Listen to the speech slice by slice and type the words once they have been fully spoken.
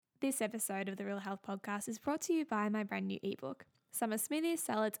This episode of the Real Health Podcast is brought to you by my brand new ebook, Summer Smoothies,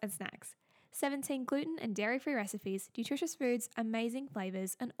 Salads and Snacks. 17 gluten and dairy-free recipes, nutritious foods, amazing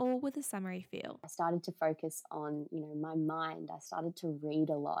flavors, and all with a summery feel. I started to focus on, my mind. I started to read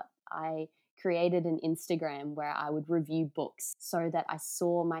a lot. I created an Instagram where I would review books so that I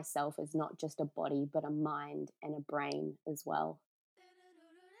saw myself as not just a body, but a mind and a brain as well.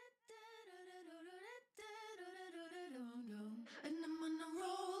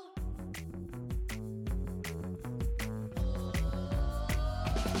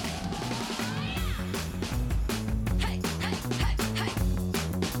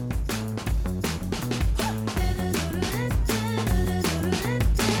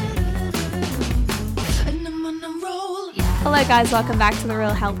 Hello guys, welcome back to the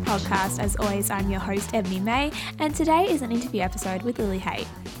Real Health Podcast. As always, I'm your host, Ebony May, and today is an interview episode with Lily Hay.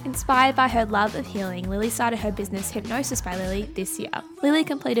 Inspired by her love of healing, Lily started her business Hypnosis by Lily this year. Lily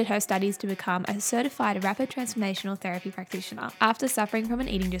completed her studies to become a certified rapid transformational therapy practitioner. After suffering from an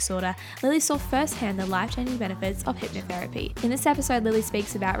eating disorder, Lily saw firsthand the life-changing benefits of hypnotherapy. In this episode, Lily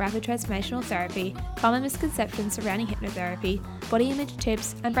speaks about rapid transformational therapy, common misconceptions surrounding hypnotherapy, body image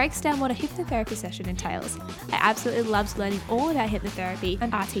tips, and breaks down what a hypnotherapy session entails. I absolutely loved learning all about hypnotherapy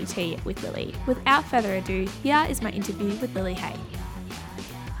and RTT with Lily. Without further ado, here is my interview with Lily Hay.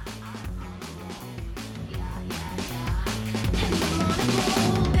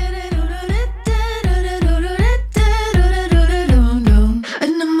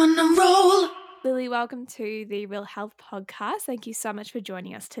 Lily, welcome to the Real Health Podcast. Thank you so much for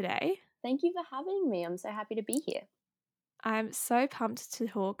joining us today. Thank you for having me. I'm so happy to be here. I'm so pumped to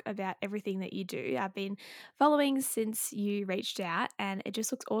talk about everything that you do. I've been following since you reached out and it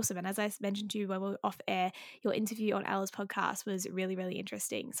just looks awesome. And as I mentioned to you when we were off air, your interview on Ella's podcast was really, really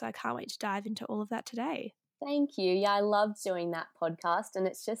interesting. So I can't wait to dive into all of that today. Thank you. Yeah, I loved doing that podcast, and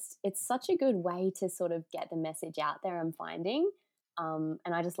it's such a good way to sort of get the message out there, I'm finding. And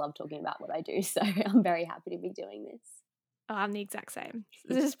I just love talking about what I do. So I'm very happy to be doing this. Oh, I'm the exact same.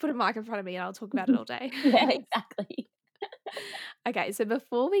 So just put a mic in front of me and I'll talk about it all day. Yeah, exactly. Okay, so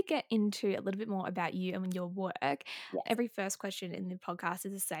before we get into a little bit more about you and your work, Yes. every first question in the podcast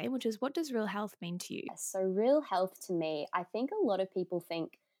is the same, which is what does real health mean to you? So real health to me, I think a lot of people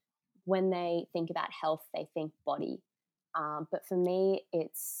think when they think about health, they think body. But for me,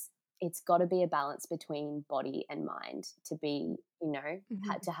 it's got to be a balance between body and mind to be,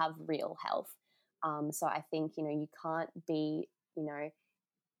 to have real health. So I think, you can't be,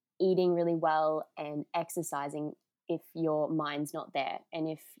 eating really well and exercising if your mind's not there. And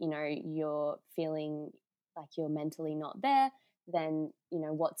if, you're feeling like you're mentally not there, then,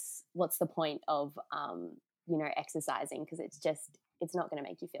 what's the point of, exercising? Because it's not going to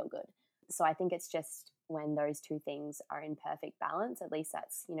make you feel good. So I think it's just when those two things are in perfect balance, at least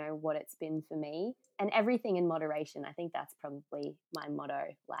that's, what it's been for me. And everything in moderation. I think that's probably my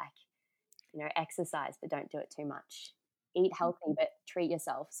motto, like, exercise, but don't do it too much. Eat healthy, but treat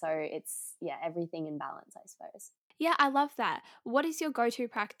yourself. So it's, everything in balance, I suppose. Yeah, I love that. What is your go-to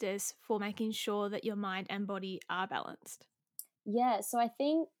practice for making sure that your mind and body are balanced? Yeah, so I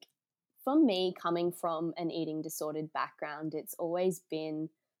think for me, coming from an eating disordered background, it's always been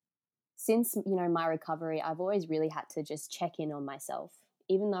since, my recovery, I've always really had to just check in on myself.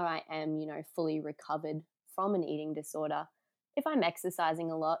 Even though I am, fully recovered from an eating disorder, if I'm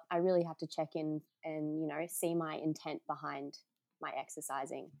exercising a lot, I really have to check in and, see my intent behind my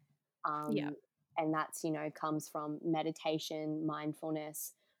exercising. Yeah. And that's, comes from meditation,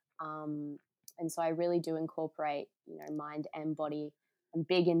 mindfulness. And so I really do incorporate, mind and body. I'm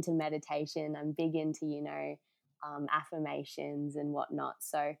big into meditation. I'm big into, affirmations and whatnot.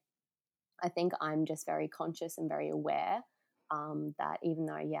 So I think I'm just very conscious and very aware that even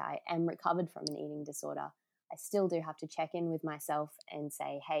though, I am recovered from an eating disorder, I still do have to check in with myself and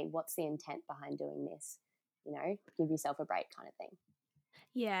say, hey, what's the intent behind doing this? Give yourself a break kind of thing.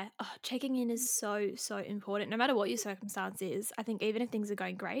 Yeah. Oh, checking in is so, so important. No matter what your circumstance is, I think even if things are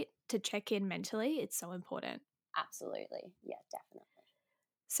going great, to check in mentally, it's so important. Absolutely. Yeah, definitely.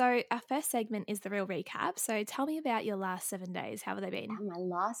 So our first segment is the real recap. So tell me about your last 7 days. How have they been? My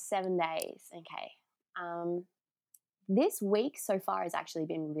last 7 days. Okay. This week so far has actually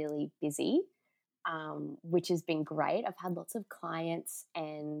been really busy, which has been great. I've had lots of clients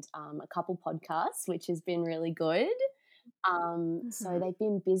and a couple podcasts, which has been really good. So they've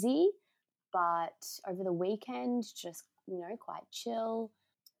been busy, but over the weekend, just, quite chill.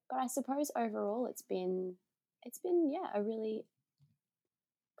 But I suppose overall it's been a really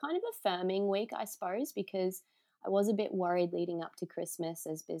kind of affirming week, I suppose, because I was a bit worried leading up to Christmas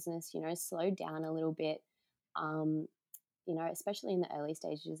as business, slowed down a little bit. especially in the early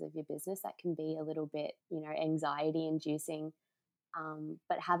stages of your business, that can be a little bit, anxiety inducing.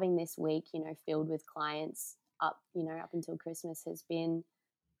 But having this week, filled with clients up until Christmas has been,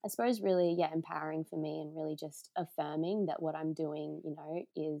 I suppose, really, yeah, empowering for me and really just affirming that what I'm doing,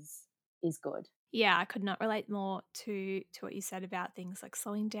 is good. Yeah, I could not relate more to what you said about things like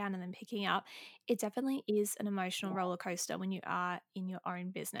slowing down and then picking up. It definitely is an emotional Yeah. roller coaster when you are in your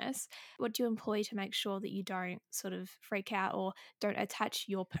own business. What do you employ to make sure that you don't sort of freak out or don't attach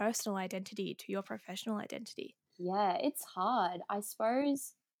your personal identity to your professional identity? Yeah, it's hard. I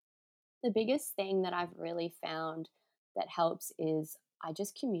suppose the biggest thing that I've really found that helps is I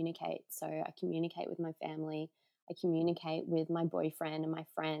just communicate. So I communicate with my family, I communicate with my boyfriend and my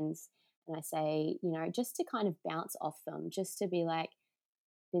friends, and I say, just to kind of bounce off them, just to be like,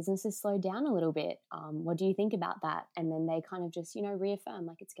 business has slowed down a little bit. What do you think about that? And then they kind of just, reaffirm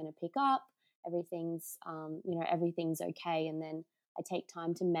like it's going to pick up. Everything's okay. And then I take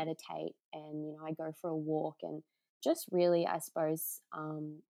time to meditate and, I go for a walk and just really, I suppose,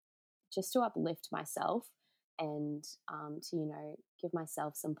 just to uplift myself and to, give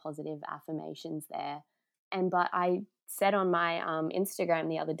myself some positive affirmations there. But I said on my Instagram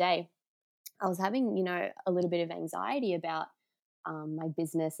the other day, I was having, a little bit of anxiety about my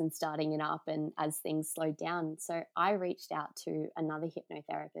business and starting it up and as things slowed down. So I reached out to another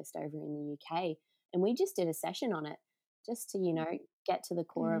hypnotherapist over in the UK and we just did a session on it just to, get to the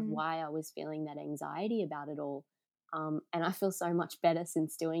core of Mm. why I was feeling that anxiety about it all. And I feel so much better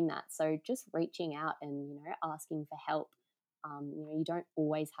since doing that. So just reaching out and, asking for help. You don't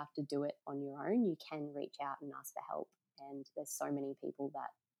always have to do it on your own. You can reach out and ask for help. And there's so many people that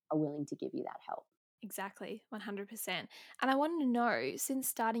are willing to give you that help. Exactly, 100%. And I wanted to know, since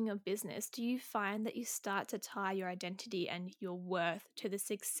starting your business, do you find that you start to tie your identity and your worth to the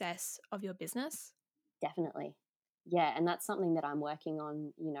success of your business? Definitely. Yeah, and that's something that I'm working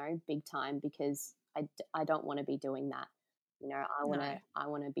on, big time because I don't want to be doing that. No. I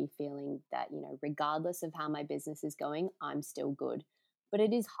want to be feeling that, regardless of how my business is going, I'm still good. But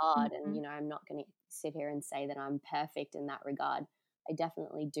it is hard and, Mhm. I'm not going to sit here and say that I'm perfect in that regard. I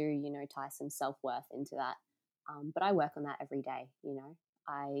definitely do, tie some self-worth into that. But I work on that every day.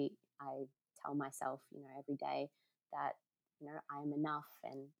 I tell myself, every day that I'm enough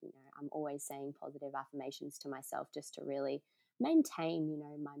and I'm always saying positive affirmations to myself just to really maintain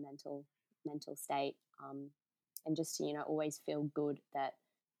my mental state, and just to always feel good that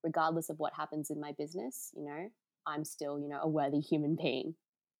regardless of what happens in my business, I'm still a worthy human being.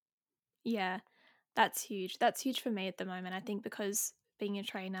 Yeah, that's huge. That's huge for me at the moment. I think because being a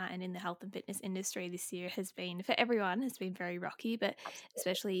trainer and in the health and fitness industry this year has been, for everyone, has been very rocky, but Absolutely.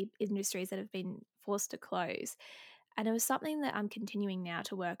 especially industries that have been forced to close. And it was something that I'm continuing now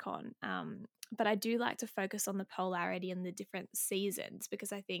to work on. But I do like to focus on the polarity and the different seasons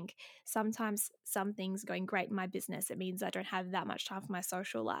because I think sometimes some things going great in my business, it means I don't have that much time for my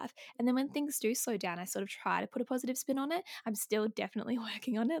social life. And then when things do slow down, I sort of try to put a positive spin on it. I'm still definitely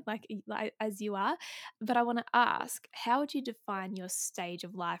working on it, like as you are. But I want to ask, how would you define your stage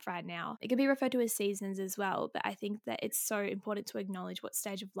of life right now? It can be referred to as seasons as well, but I think that it's so important to acknowledge what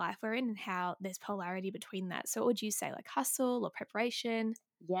stage of life we're in and how there's polarity between that. So, what would you say, like hustle or preparation?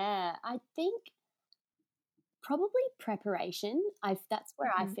 Yeah, I think probably preparation. That's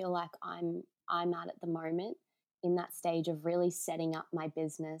where I Mhm. feel like I'm at the moment in that stage of really setting up my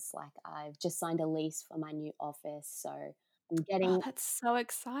business. Like I've just signed a lease for my new office, so I'm Oh, getting that's so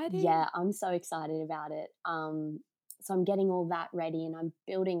exciting. yeah, I'm so excited about it. So I'm getting all that ready and I'm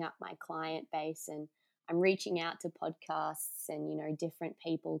building up my client base and I'm reaching out to podcasts and, different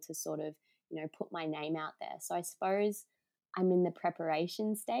people to sort of, put my name out there. So I suppose I'm in the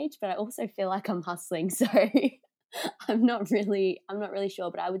preparation stage, but I also feel like I'm hustling. So I'm not really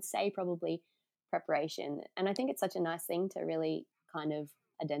sure, but I would say probably preparation. And I think it's such a nice thing to really kind of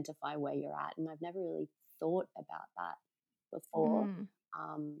identify where you're at. And I've never really thought about that before. Mm.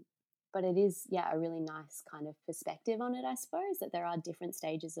 Um, but it is, yeah, a really nice kind of perspective on it, I suppose, that there are different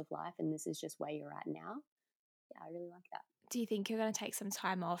stages of life and this is just where you're at now. Yeah, I really like that. Do you think you're going to take some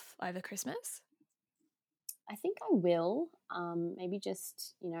time off over Christmas? I think I will, maybe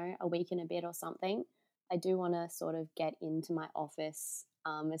just, a week and a bit or something. I do want to sort of get into my office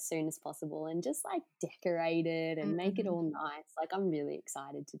as soon as possible and just like decorate it and make it Mm. all nice. Like, I'm really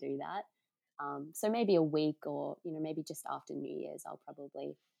excited to do that. So maybe a week or, maybe just after New Year's, I'll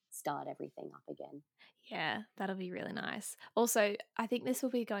probably start everything up again. Yeah, that'll be really nice. Also, I think this will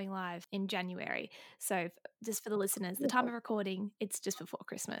be going live in January. So, just for the listeners, the time Beautiful. of recording, it's just before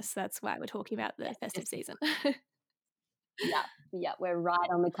Christmas. That's why we're talking about the Yes, festive just season. yeah, yeah, we're right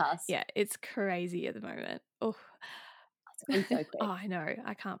on the cusp. Yeah, it's crazy at the moment. Oh, It's gone so Oh, quick. I know.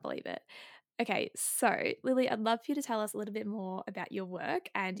 I can't believe it. Okay, so Lily, I'd love for you to tell us a little bit more about your work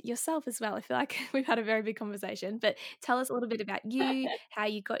and yourself as well. I feel like we've had a very big conversation, but tell us a little bit about you, how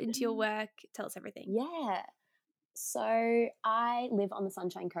you got into your work. Tell us everything. Yeah. So I live on the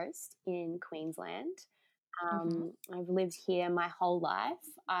Sunshine Coast in Queensland. Hmm. I've lived here my whole life.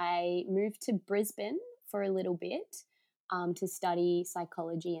 I moved to Brisbane for a little bit to study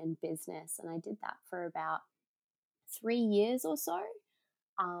psychology and business, and I did that for about 3 years or so.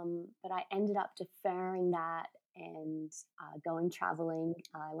 But I ended up deferring that and going traveling.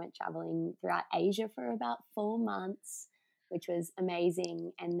 I went traveling throughout Asia for about 4 months, which was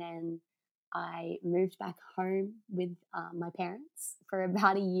amazing. And then I moved back home with my parents for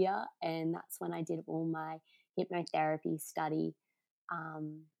about a year, and that's when I did all my hypnotherapy study.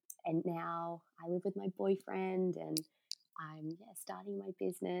 Um, and now I live with my boyfriend, and I'm starting my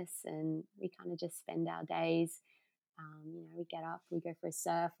business, and we kind of just spend our days we get up, we go for a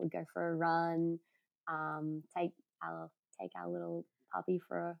surf, we go for a run, um, take take our little puppy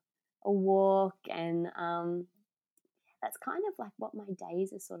for a walk, and that's kind of like what my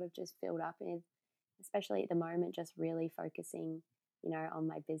days are sort of just filled up with, especially at the moment, just really focusing, on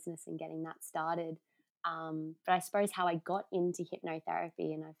my business and getting that started. But I suppose how I got into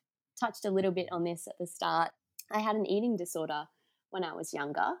hypnotherapy, and I've touched a little bit on this at the start. I had an eating disorder when I was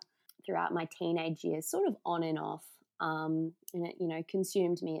younger, throughout my teenage years, sort of on and off, and it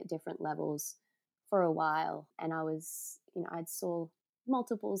consumed me at different levels for a while. And I was, I'd saw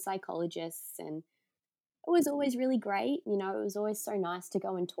multiple psychologists, and it was always really great. It was always so nice to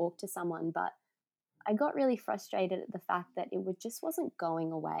go and talk to someone, but I got really frustrated at the fact that just wasn't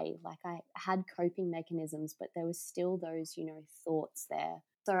going away. Like, I had coping mechanisms, but there was still those, thoughts there.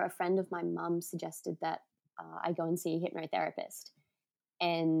 So a friend of my mum suggested that I go and see a hypnotherapist,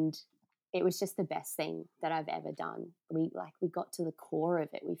 and it was just the best thing that I've ever done. We got to the core of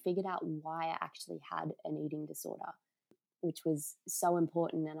it. We figured out why I actually had an eating disorder, which was so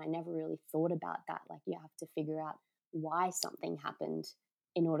important. And I never really thought about that. Like, you have to figure out why something happened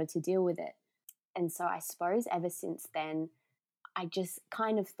in order to deal with it. And so I suppose ever since then, I just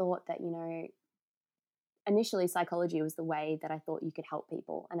kind of thought that, initially psychology was the way that I thought you could help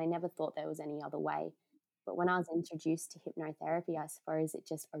people. And I never thought there was any other way. But when I was introduced to hypnotherapy, I suppose it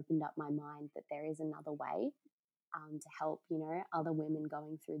just opened up my mind that there is another way to help, other women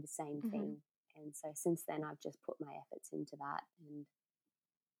going through the same Hmm. thing. And so since then, I've just put my efforts into that. And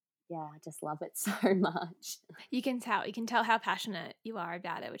yeah, I just love it so much. You can tell how passionate you are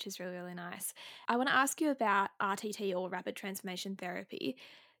about it, which is really, really nice. I want to ask you about RTT, or rapid transformation therapy.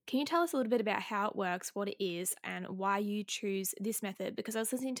 Can you tell us a little bit about how it works, what it is, and why you choose this method? Because I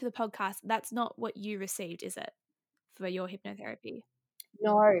was listening to the podcast, that's not what you received, is it, for your hypnotherapy?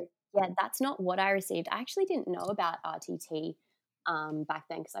 No, yeah, that's not what I received. I actually didn't know about RTT back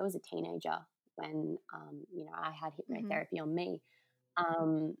then, because I was a teenager when I had Hmm. hypnotherapy on me.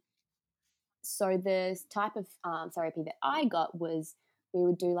 Um, so the type of therapy that I got was, we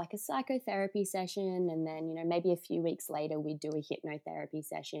would do like a psychotherapy session, and then maybe a few weeks later we'd do a hypnotherapy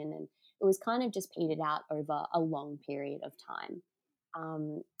session, and it was kind of just petered out over a long period of time.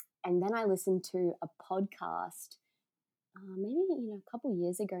 Um, and then I listened to a podcast maybe a couple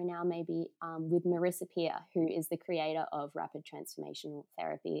years ago now, maybe with Marissa Peer, who is the creator of Rapid Transformational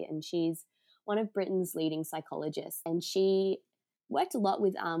Therapy, and she's one of Britain's leading psychologists, and she worked a lot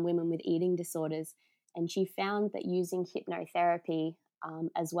with women with eating disorders, and she found that using hypnotherapy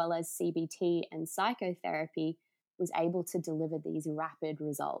as well as CBT and psychotherapy was able to deliver these rapid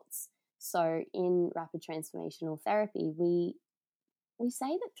results. So in Rapid Transformational Therapy, we say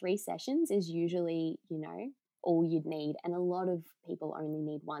that 3 sessions is usually, all you'd need. And a lot of people only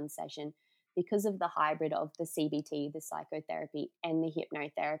need 1 session because of the hybrid of the CBT, the psychotherapy, and the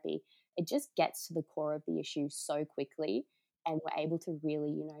hypnotherapy. It just gets to the core of the issue so quickly. And we're able to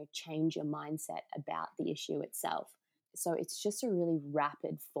really, change your mindset about the issue itself. So it's just a really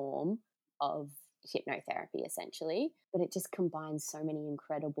rapid form of hypnotherapy, essentially. But it just combines so many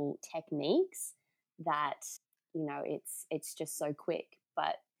incredible techniques that it's just so quick.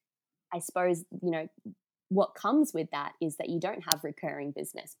 But I suppose what comes with that is that you don't have recurring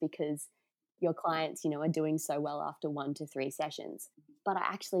business, because your clients are doing so well after 1 to 3 sessions. But I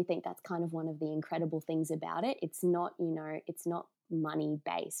actually think that's kind of one of the incredible things about it. It's not money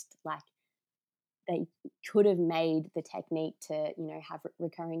based. Like, they could have made the technique to have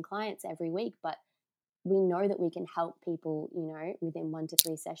recurring clients every week, but we know that we can help people, within 1 to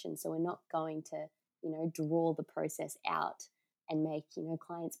 3 sessions. So we're not going to, draw the process out and make,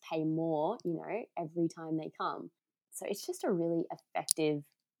 clients pay more, every time they come. So it's just a really effective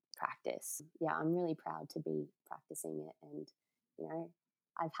practice. Yeah, I'm really proud to be practicing it. And, you know,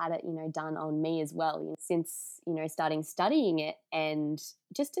 I've had it, done on me as well, since, starting studying it, and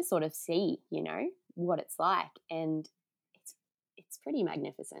just to sort of see, what it's like. And it's pretty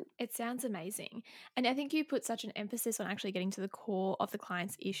magnificent. It sounds amazing. And I think you put such an emphasis on actually getting to the core of the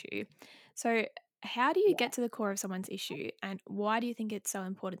client's issue. So, how do you Yeah. get to the core of someone's issue, and why do you think it's so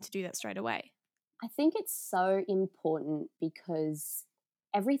important to do that straight away? I think it's so important because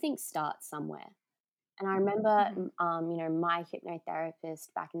everything starts somewhere. And I remember, Mhm. my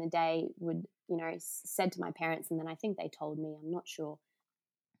hypnotherapist back in the day would, said to my parents, and then I think they told me, I'm not sure.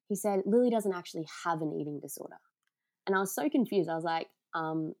 He said, Lily doesn't actually have an eating disorder. And I was so confused. I was like,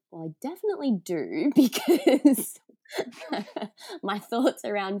 well, I definitely do, because my thoughts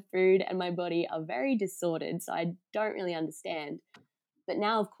around food and my body are very disordered. So I don't really understand. But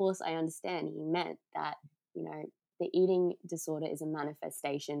now, of course, I understand. He meant that, the eating disorder is a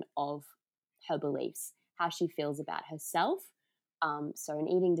manifestation of her beliefs, how she feels about herself. So an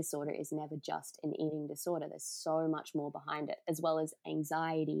eating disorder is never just an eating disorder. There's so much more behind it, as well as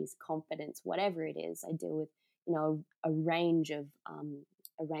anxieties, confidence, whatever it is. I deal with, a range of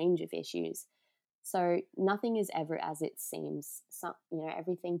issues. So nothing is ever as it seems.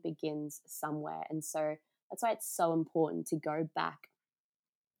 Everything begins somewhere, and so that's why it's so important to go back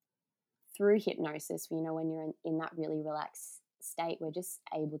through hypnosis. When you're in that really relaxed state, we're just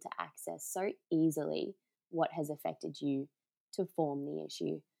able to access so easily what has affected you to form the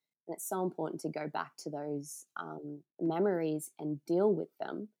issue. And it's so important to go back to those memories and deal with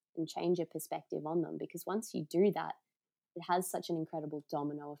them and change your perspective on them, because once you do that, it has such an incredible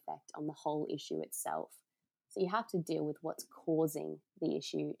domino effect on the whole issue itself. So you have to deal with what's causing the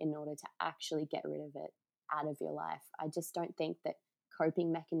issue in order to actually get rid of it out of your life. I just don't think that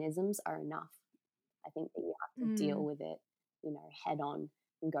coping mechanisms are enough. I think that you have to deal Mm. with it, head on,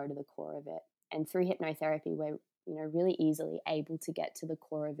 and go to the core of it. And through hypnotherapy, we're, really easily able to get to the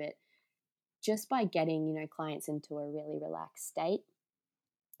core of it just by getting, clients into a really relaxed state,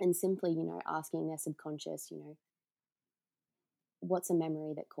 and simply, asking their subconscious, what's a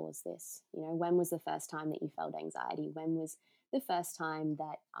memory that caused this? When was the first time that you felt anxiety? When was the first time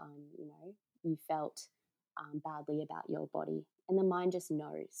that, you felt badly about your body? And the mind just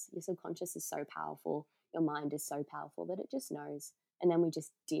knows. Your subconscious is so powerful. Your mind is so powerful that it just knows. And then we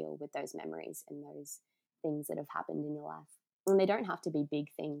just deal with those memories and those things that have happened in your life. And they don't have to be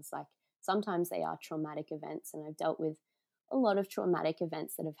big things. Like, sometimes they are traumatic events. And I've dealt with a lot of traumatic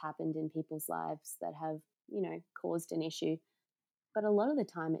events that have happened in people's lives that have, caused an issue. But a lot of the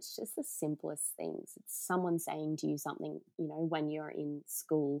time, it's just the simplest things. It's someone saying to you something, when you're in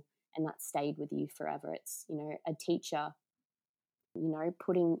school, and that stayed with you forever. It's, a teacher,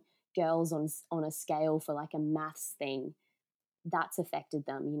 putting girls on a scale for like a maths thing that's affected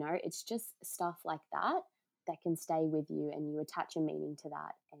them. It's just stuff like that that can stay with you, and you attach a meaning to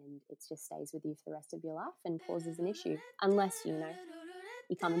that, and it just stays with you for the rest of your life and causes an issue, unless, you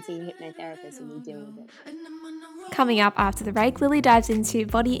come and see a hypnotherapist and we deal with it. Coming up after the break, Lily dives into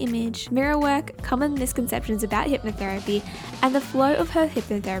body image, mirror work, common misconceptions about hypnotherapy, and the flow of her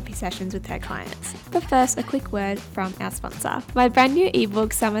hypnotherapy sessions with her clients. But first, a quick word from our sponsor. My brand new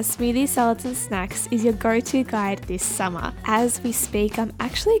ebook, Summer Smoothies, Salads and Snacks, is your go-to guide this summer. As we speak, I'm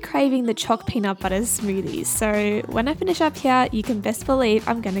actually craving the choc peanut butter smoothies, so when I finish up here, you can best believe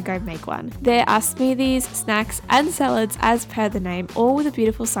I'm going to go make one. There are smoothies, snacks, and salads as per the name, all with a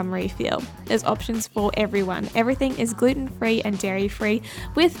beautiful summery feel. There's options for everyone. Everything is gluten-free and dairy-free,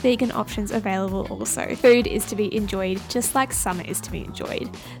 with vegan options available also. Food is to be enjoyed just like summer is to be enjoyed.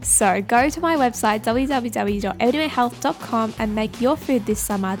 So go to my website www.everydayhealth.com and make your food this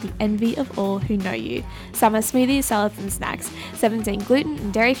summer the envy of all who know you. Summer smoothies, salads and snacks, 17 gluten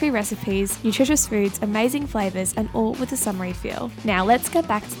and dairy-free recipes, nutritious foods, amazing flavours, and all with a summery feel. Now let's get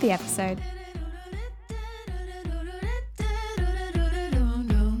back to the episode.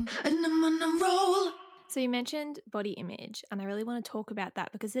 So you mentioned body image, and I really want to talk about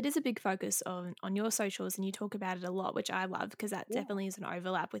that because it is a big focus on your socials, and you talk about it a lot, which I love because that Yeah. definitely is an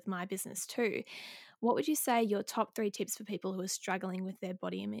overlap with my business too. What would you say your top 3 tips for people who are struggling with their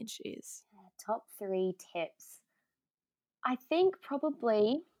body image is? Top 3 tips. I think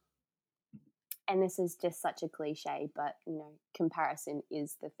probably, and this is just such a cliche, but, comparison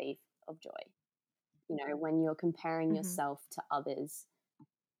is the thief of joy. When you're comparing Mm-hmm. yourself to others,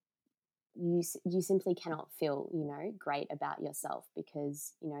 you simply cannot feel, great about yourself,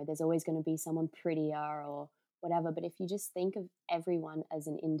 because, there's always going to be someone prettier or whatever. But if you just think of everyone as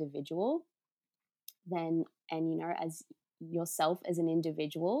an individual, then, and, as yourself as an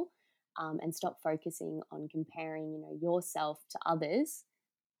individual, and stop focusing on comparing, yourself to others,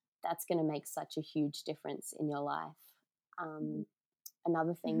 that's going to make such a huge difference in your life.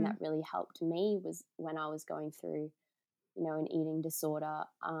 Another thing Mm-hmm. that really helped me was when I was going through, an eating disorder,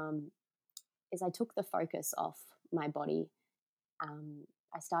 is I took the focus off my body.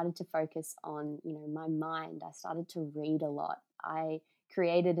 I started to focus on, my mind. I started to read a lot. I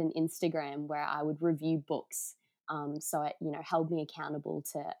created an Instagram where I would review books. So it, held me accountable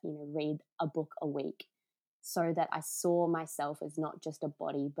to, read a book a week, so that I saw myself as not just a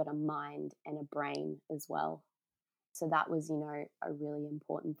body, but a mind and a brain as well. So that was, a really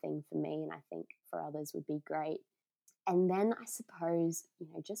important thing for me. And I think for others would be great. And then I suppose,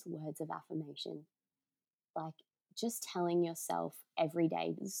 just words of affirmation, like just telling yourself every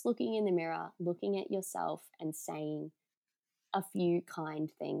day, just looking in the mirror, looking at yourself and saying a few kind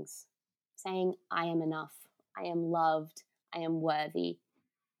things, saying, I am enough, I am loved, I am worthy.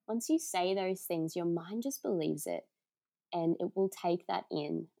 Once you say those things, your mind just believes it, and it will take that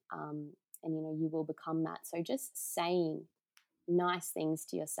in. And, you will become that. So just saying nice things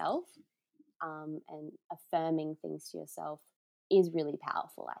to yourself, and affirming things to yourself is really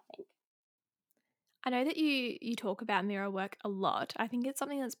powerful, I think. I know that you talk about mirror work a lot. I think it's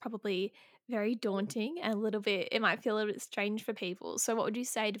something that's probably very daunting and a little bit, it might feel a little bit strange for people. So what would you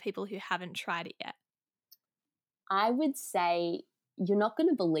say to people who haven't tried it yet? I would say you're not going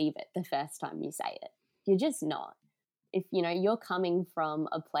to believe it the first time you say it. You're just not. If, you're coming from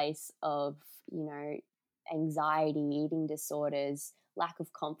a place of, anxiety, eating disorders, lack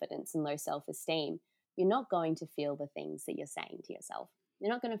of confidence, and low self esteem, you're not going to feel the things that you're saying to yourself.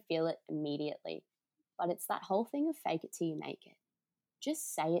 You're not going to feel it immediately. But it's that whole thing of fake it till you make it.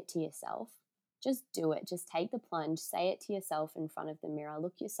 Just say it to yourself. Just do it. Just take the plunge. Say it to yourself in front of the mirror.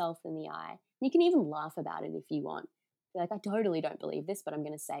 Look yourself in the eye. You can even laugh about it if you want. Be like, I totally don't believe this, but I'm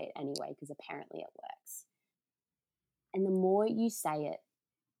going to say it anyway because apparently it works. And the more you say it,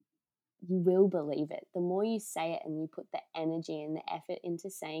 you will believe it. The more you say it and you put the energy and the effort into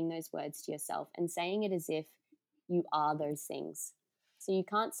saying those words to yourself and saying it as if you are those things. So you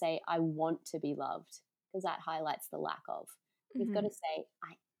can't say, I want to be loved, because that highlights the lack of. You've got Mm-hmm. to say,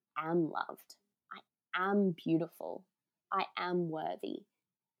 I am loved. I am beautiful. I am worthy.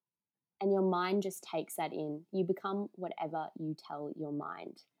 And your mind just takes that in. You become whatever you tell your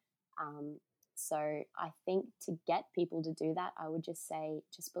mind. Um, so I think to get people to do that, I would just say,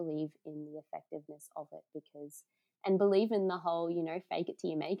 just believe in the effectiveness of it, and believe in the whole, fake it till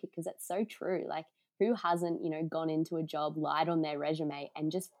you make it, because it's so true. Like, who hasn't, gone into a job, lied on their resume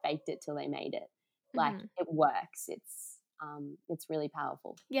and just faked it till they made it? Like, Mm-hmm. it works. It's really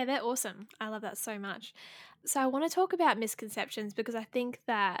powerful. Yeah, they're awesome. I love that so much. So I want to talk about misconceptions because I think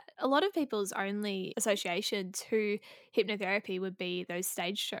that a lot of people's only association to hypnotherapy would be those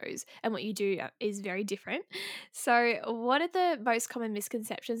stage shows, and what you do is very different. So what are the most common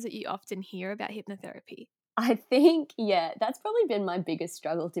misconceptions that you often hear about hypnotherapy? I think, yeah, that's probably been my biggest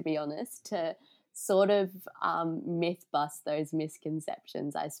struggle, to be honest, to sort of myth bust those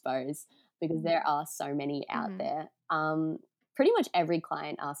misconceptions, I suppose, because there are so many out Mm-hmm. there. Pretty much every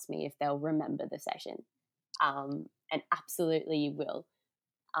client asks me if they'll remember the session, and absolutely you will.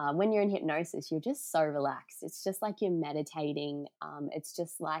 When you're in hypnosis, you're just so relaxed. It's just like you're meditating. It's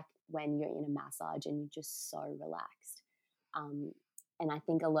just like when you're in a massage and you're just so relaxed. Um, and I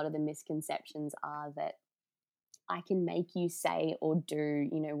think a lot of the misconceptions are that I can make you say or do,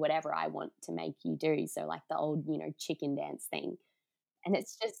 whatever I want to make you do. So, like the old, chicken dance thing. And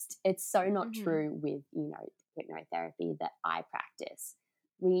it's so not Mm-hmm. true with, hypnotherapy that I practice.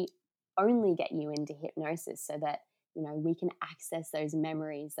 We only get you into hypnosis so that, we can access those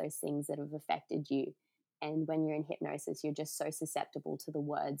memories, those things that have affected you. And when you're in hypnosis, you're just so susceptible to the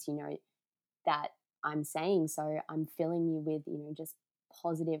words, that I'm saying. So I'm filling you with, just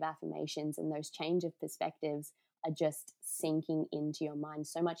positive affirmations, and those change of perspectives are just sinking into your mind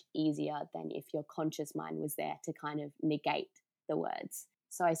so much easier than if your conscious mind was there to kind of negate the words.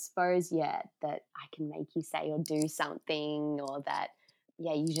 So I suppose, yeah, that I can make you say or do something, or that,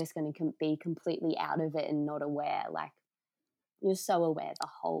 yeah, you're just going to be completely out of it and not aware. Like, you're so aware the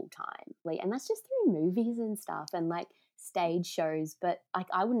whole time. And that's just through movies and stuff and like stage shows. But like,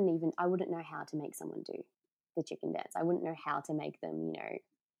 I wouldn't know how to make someone do the chicken dance. I wouldn't know how to make them,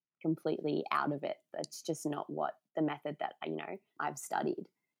 completely out of it. That's just not what the method that, I've studied.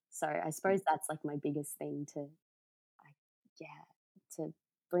 So I suppose that's like my biggest thing to, like, yeah, to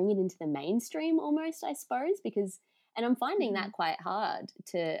bring it into the mainstream almost, I suppose, and I'm finding Mm-hmm. that quite hard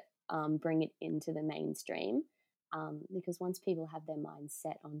to bring it into the mainstream, because once people have their minds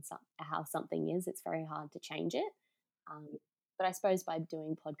set on how something is, it's very hard to change it. Um, but I suppose by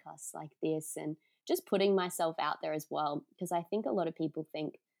doing podcasts like this and just putting myself out there as well, because I think a lot of people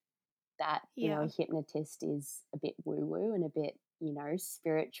think that, Yeah. a hypnotist is a bit woo-woo and a bit,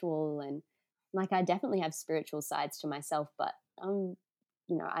 spiritual, and like I definitely have spiritual sides to myself, but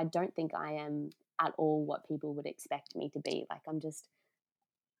I don't think I am at all what people would expect me to be. Like I'm just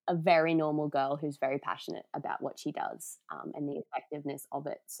a very normal girl who's very passionate about what she does, and the effectiveness of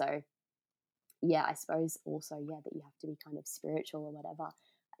it. So yeah, I suppose also, yeah, that you have to be kind of spiritual or whatever.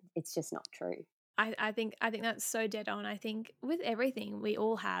 It's just not true. I think that's so dead on. I think with everything we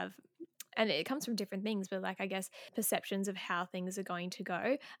all have, and it comes from different things, but like I guess perceptions of how things are going to go.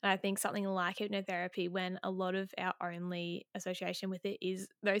 And I think something like hypnotherapy, when a lot of our only association with it is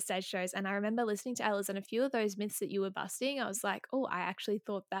those stage shows. And I remember listening to Alice and a few of those myths that you were busting. I was like, oh, I actually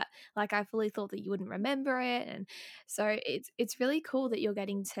thought that, like I fully thought that you wouldn't remember it. And so it's really cool that you're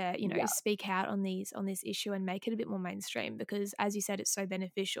getting to, Yeah. speak out on this issue and make it a bit more mainstream, because as you said, it's so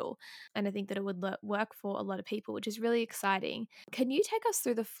beneficial. And I think that it would work for a lot of people, which is really exciting. Can you take us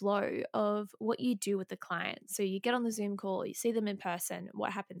through the flow of what you do with the client? So you get on the Zoom call, you see them in person,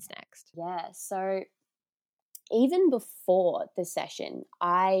 what happens next? Yeah. So even before the session,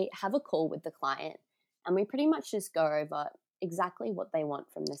 I have a call with the client and we pretty much just go over exactly what they want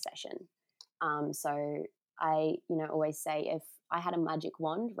from the session. So I, always say, if I had a magic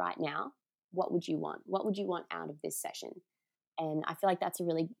wand right now, what would you want? What would you want out of this session? And I feel like that's a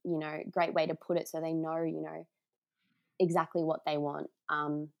really, great way to put it, so they know, exactly what they want.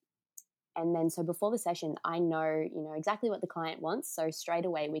 And then so before the session, I know, exactly what the client wants. So straight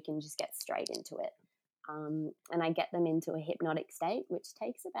away, we can just get straight into it. And I get them into a hypnotic state, which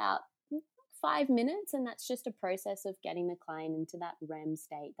takes about 5 minutes. And that's just a process of getting the client into that REM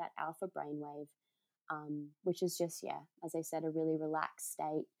state, that alpha brainwave, which is just, yeah, as I said, a really relaxed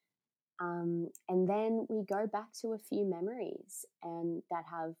state. And then we go back to a few memories and that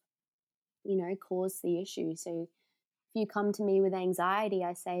have, caused the issue. So if you come to me with anxiety,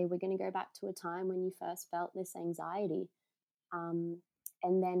 I say, we're going to go back to a time when you first felt this anxiety. Um,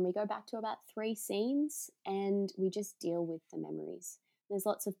 and then we go back to about 3 scenes and we just deal with the memories. There's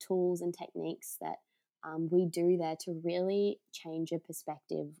lots of tools and techniques that we do there to really change your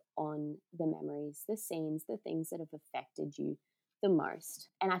perspective on the memories, the scenes, the things that have affected you the most.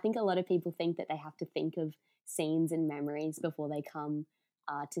 And I think a lot of people think that they have to think of scenes and memories before they come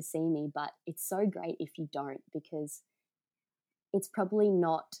to see me, but it's so great if you don't, because it's probably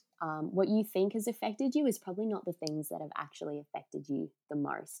not what you think has affected you is probably not the things that have actually affected you the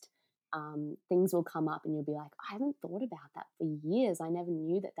most. Things will come up and you'll be like, I haven't thought about that for years. I never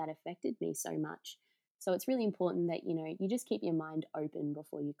knew that that affected me so much. So it's really important that, you just keep your mind open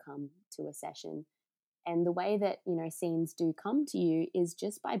before you come to a session. And the way that, scenes do come to you is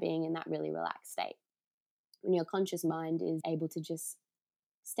just by being in that really relaxed state. When your conscious mind is able to just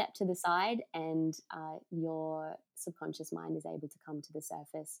step to the side and your subconscious mind is able to come to the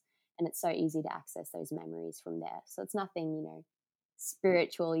surface, and it's so easy to access those memories from there. So it's nothing,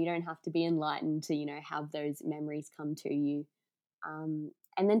 spiritual. You don't have to be enlightened to, have those memories come to you.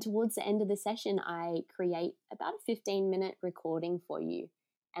 And then towards the end of the session, I create about a 15-minute recording for you.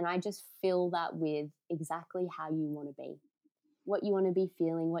 And I just fill that with exactly how you want to be, what you want to be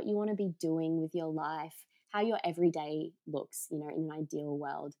feeling, what you want to be doing with your life, how your everyday looks, in an ideal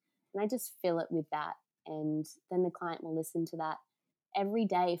world. And I just fill it with that. And then the client will listen to that every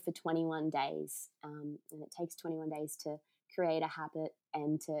day for 21 days. And it takes 21 days to create a habit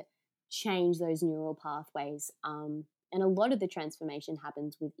and to change those neural pathways. And a lot of the transformation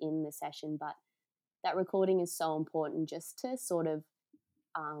happens within the session, but that recording is so important just to sort of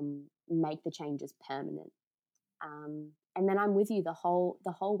make the changes permanent. And then I'm with you the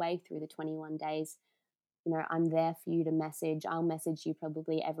whole way through the 21 days. I'm there for you to message. I'll message you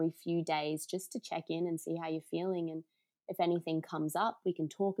probably every few days just to check in and see how you're feeling. And if anything comes up, we can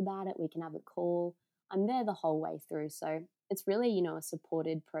talk about it. We can have a call. I'm there the whole way through. So it's really, a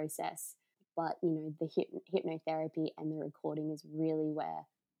supported process. But, the hypnotherapy and the recording is really where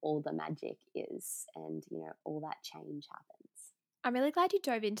all the magic is, and, all that change happens. I'm really glad you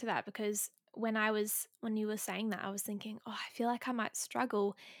dove into that, because when you were saying that, I was thinking, oh, I feel like I might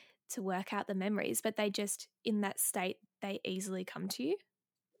struggle to work out the memories, but they just, in that state, they easily come to you.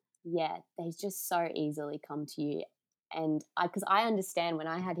 Yeah, they just so easily come to you. And because I understand, when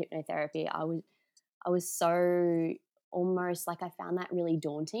I had hypnotherapy, I was so, almost like, I found that really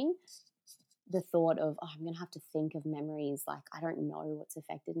daunting. The thought of, oh, I'm going to have to think of memories. Like, I don't know what's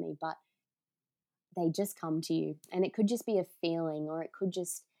affected me, but they just come to you. And it could just be a feeling, or it could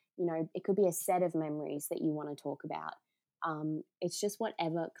just, it could be a set of memories that you want to talk about. It's just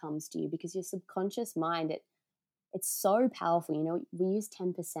whatever comes to you, because your subconscious mind, it's so powerful. We use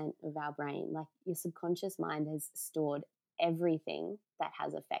 10% of our brain. Like, your subconscious mind has stored everything that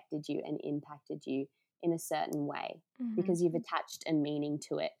has affected you and impacted you in a certain way, Mm-hmm. because you've attached a meaning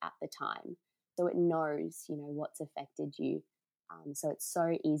to it at the time. So it knows, what's affected you. So it's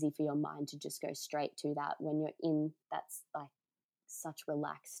so easy for your mind to just go straight to that when you're in that's like such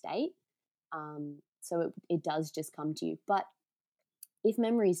relaxed state. So it does just come to you. But if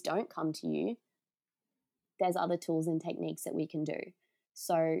memories don't come to you, there's other tools and techniques that we can do.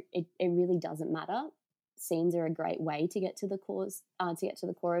 So it really doesn't matter. Scenes are a great way to get to the cause, to get to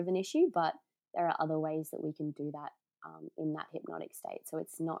the core of an issue, but there are other ways that we can do that in that hypnotic state. So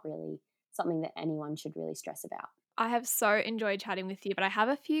it's not really something that anyone should really stress about. I have so enjoyed chatting with you, but I have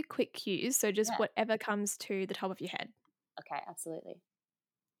a few quick cues. So just Yeah. whatever comes to the top of your head. Okay, absolutely.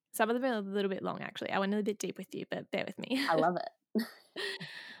 Some of them are a little bit long, actually. I went a little bit deep with you, but bear with me. I love it.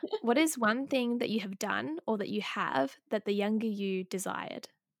 What is one thing that you have done or that you have that the younger you desired?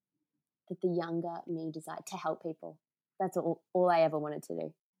 That the younger me desired to help people. That's all I ever wanted to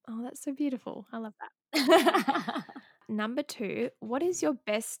do. Oh, that's so beautiful. I love that. Number 2, what is your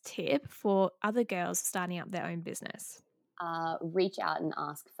best tip for other girls starting up their own business? Reach out and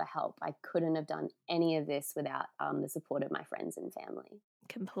ask for help. I couldn't have done any of this without the support of my friends and family.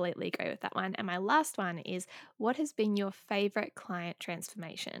 Completely agree with that one. And my last one is, what has been your favorite client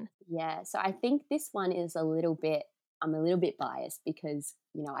transformation? Yeah, so I think this one is I'm a little bit biased because,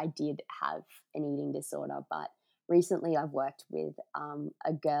 I did have an eating disorder, but recently I've worked with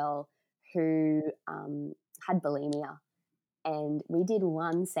a girl who had bulimia, and we did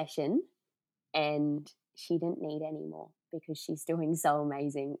one session and she didn't need any more because she's doing so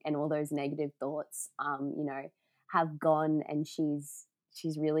amazing, and all those negative thoughts, have gone, and she's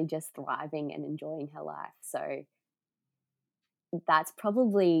really just thriving and enjoying her life. So that's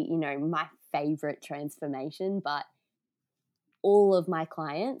probably, my favorite transformation, but all of my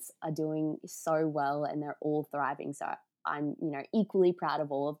clients are doing so well and they're all thriving. So I'm, equally proud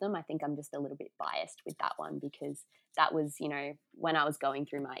of all of them. I think I'm just a little bit biased with that one because that was, when I was going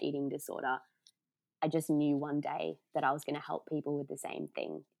through my eating disorder, I just knew one day that I was going to help people with the same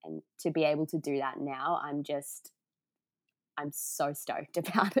thing. And to be able to do that now, I'm so stoked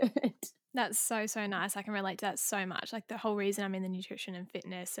about it. That's so, so nice. I can relate to that so much. Like the whole reason I'm in the nutrition and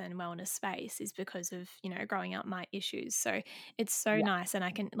fitness and wellness space is because of, growing up my issues. So it's so nice. And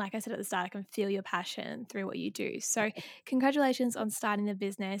I can, like I said at the start, I can feel your passion through what you do. So congratulations on starting the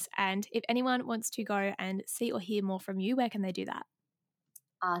business. And if anyone wants to go and see or hear more from you, where can they do that?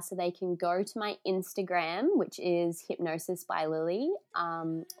 So they can go to my Instagram, which is Hypnosis by Lily,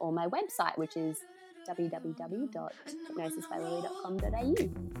 or my website, which is www.hypnosisbylily.com.au.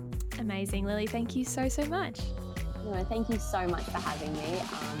 Amazing, Lily. Thank you so, so much. No, thank you so much for having me.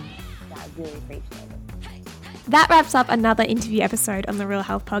 I really appreciate it. That wraps up another interview episode on the Real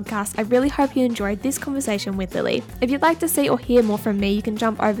Health Podcast. I really hope you enjoyed this conversation with Lily. If you'd like to see or hear more from me, you can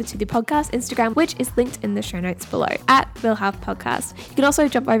jump over to the podcast Instagram, which is linked in the show notes below, at Real Health Podcast. You can also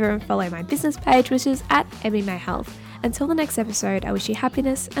jump over and follow my business page, which is at Emmy May Health. Until the next episode, I wish you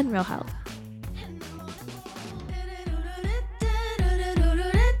happiness and real health.